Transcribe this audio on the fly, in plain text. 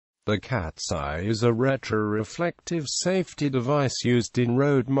The cat's eye is a retroreflective safety device used in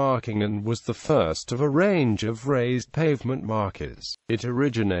road marking and was the first of a range of raised pavement markers. It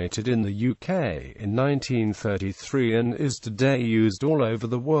originated in the UK in 1933 and is today used all over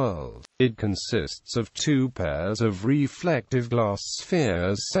the world. It consists of two pairs of reflective glass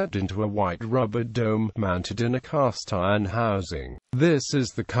spheres set into a white rubber dome, mounted in a cast-iron housing. This is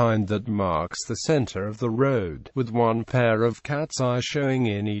the kind that marks the center of the road, with one pair of cat's eye showing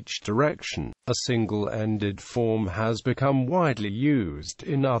in each direction. A single-ended form has become widely used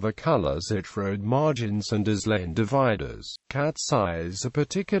in other colors at road margins and as lane dividers. Cat's eyes are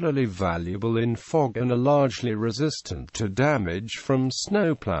particularly valuable in fog and are largely resistant to damage from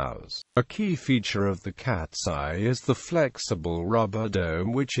snowplows. A key feature of the cat's eye is the flexible rubber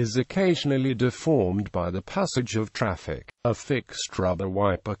dome, which is occasionally deformed by the passage of traffic. A fixed rubber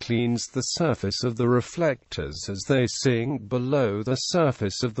wiper cleans the surface of the reflectors as they sink below the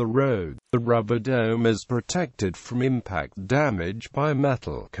surface of the road. The rubber dome is protected from impact damage by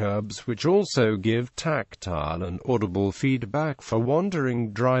metal curbs, which also give tactile and audible feedback for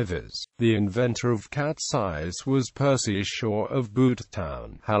wandering drivers. The inventor of cat's eyes was Percy Shaw of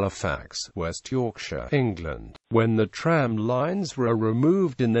Boothtown, Halifax, West Yorkshire, England. When the tram lines were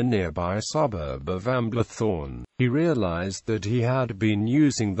removed in the nearby suburb of Amblethorne, he realized that he had been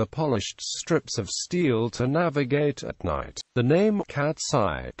using the polished strips of steel to navigate at night. The name cat's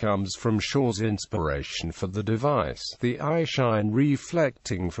eye comes from Shaw's inspiration for the device, the eyeshine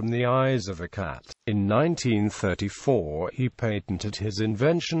reflecting from the eyes of a cat. In 1934 he patented his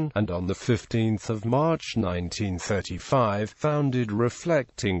invention, and on the 15th of March 1935 founded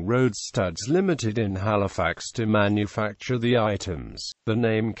Reflecting Road Studs Limited in Halifax to manufacture the items. The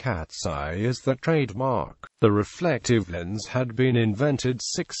name cat's eye is the trademark. The reflective lens had been invented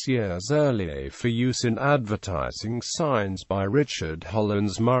 6 years earlier for use in advertising signs by Richard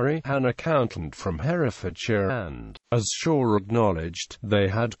Hollins Murray, an accountant from Herefordshire, and, as Shaw acknowledged, they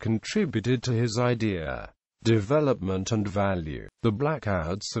had contributed to his idea, development and value. The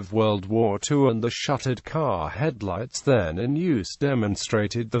blackouts of World War II and the shuttered car headlights then in use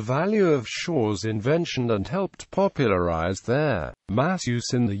demonstrated the value of Shaw's invention and helped popularize their mass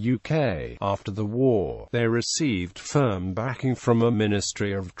use in the UK. After the war, they received firm backing from a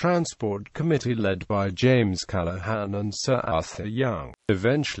Ministry of Transport committee led by James Callaghan and Sir Arthur Young.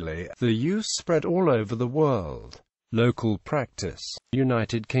 Eventually, the use spread all over the world. Local practice.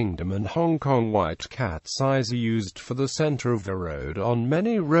 United Kingdom and Hong Kong. White cat's eyes are used for the center of the road on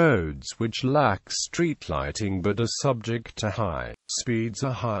many roads which lack street lighting but are subject to high speeds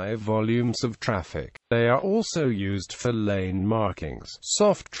or high volumes of traffic. They are also used for lane markings,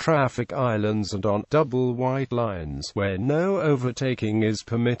 soft traffic islands and on double white lines where no overtaking is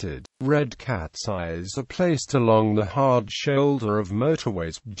permitted. Red cat's eyes are placed along the hard shoulder of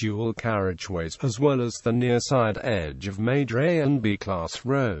motorways, dual carriageways, as well as the near side edge of major A and B class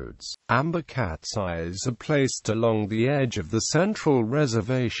roads. Amber cat's eyes are placed along the edge of the central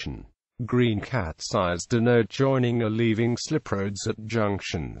reservation. Green cat's eyes denote joining or leaving slip roads at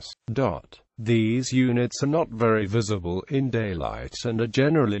junctions. These units are not very visible in daylight and are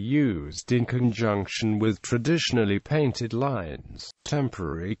generally used in conjunction with traditionally painted lines.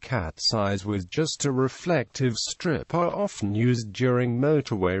 Temporary cat's eyes with just a reflective strip are often used during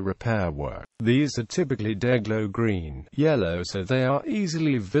motorway repair work. These are typically deglow green, yellow, so they are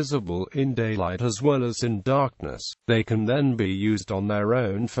easily visible in daylight as well as in darkness. They can then be used on their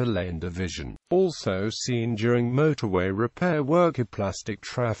own for lane division. Also seen during motorway repair work are plastic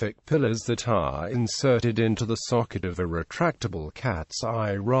traffic pillars that are inserted into the socket of a retractable cat's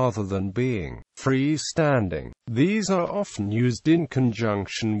eye rather than being freestanding. These are often used in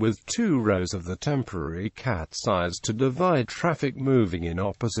conjunction with 2 rows of the temporary cat's eyes to divide traffic moving in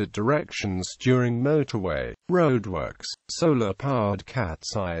opposite directions during motorway roadworks. Solar-powered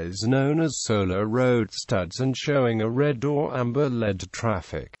cat's eyes, known as solar road studs and showing a red or amber LED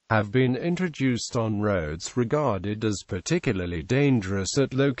traffic, have been introduced on roads regarded as particularly dangerous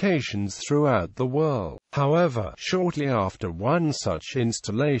at locations throughout the world. However, shortly after one such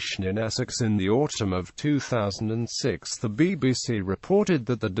installation in Essex in the autumn of 2006, the BBC reported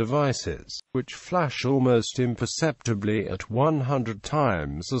that the devices, which flash almost imperceptibly at 100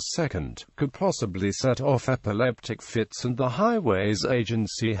 times a second, could possibly set off epileptic fits, and the Highways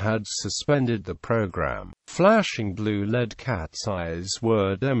Agency had suspended the program. Flashing blue LED cat's eyes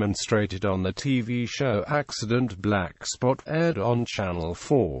were demonstrated on the TV show Accident Black Spot, aired on Channel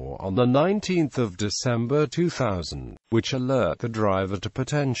 4 on the 19th of December 2000. which alert the driver to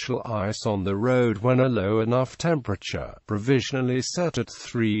potential ice on the road when a low enough temperature, provisionally set at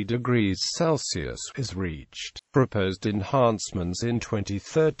 3 degrees Celsius, is reached. Proposed enhancements in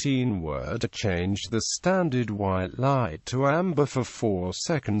 2013 were to change the standard white light to amber for 4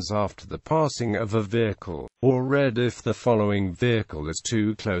 seconds after the passing of a vehicle, or red if the following vehicle is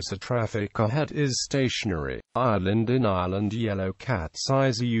too close. A traffic ahead is stationary. In Ireland, yellow cat's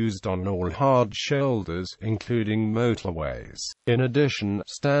eyes are used on all hard shoulders, including motorways. In addition,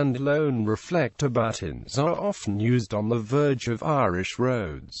 stand-alone reflector buttons are often used on the verge of Irish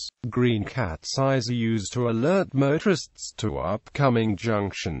roads. Green cat's eyes are used to alert motorists to upcoming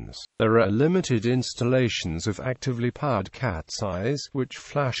junctions. There are limited installations of actively powered cat's eyes, which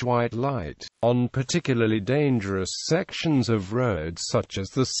flash white light on particularly dangerous sections of roads such as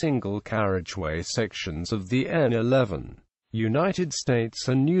the single carriageway sections of the N11. United States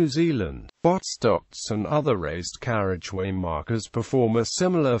and New Zealand. Bots, dots and other raised carriageway markers perform a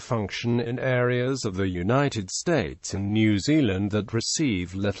similar function in areas of the United States and New Zealand that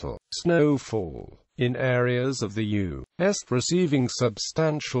receive little snowfall. In areas of the U.S. receiving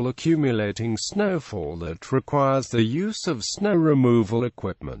substantial accumulating snowfall that requires the use of snow removal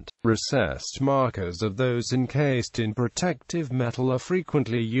equipment, recessed markers of those encased in protective metal are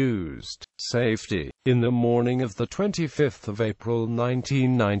frequently used. Safety. In the morning of the 25th of April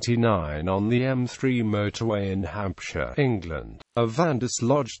 1999 on the M3 motorway in Hampshire, England, a van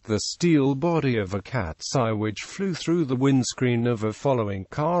dislodged the steel body of a cat's eye which flew through the windscreen of a following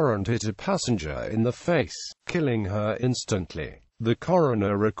car and hit a passenger in the face, killing her instantly. The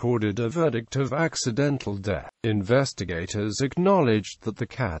coroner recorded a verdict of accidental death. Investigators acknowledged that the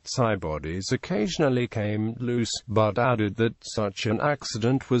cat's eye bodies occasionally came loose, but added that such an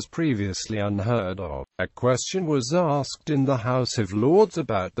accident was previously unheard of. A question was asked in the House of Lords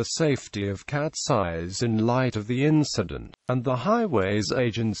about the safety of cat's eyes in light of the incident, and the Highways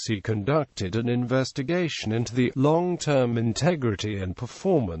Agency conducted an investigation into the long-term integrity and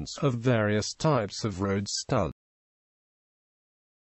performance of various types of road stunts.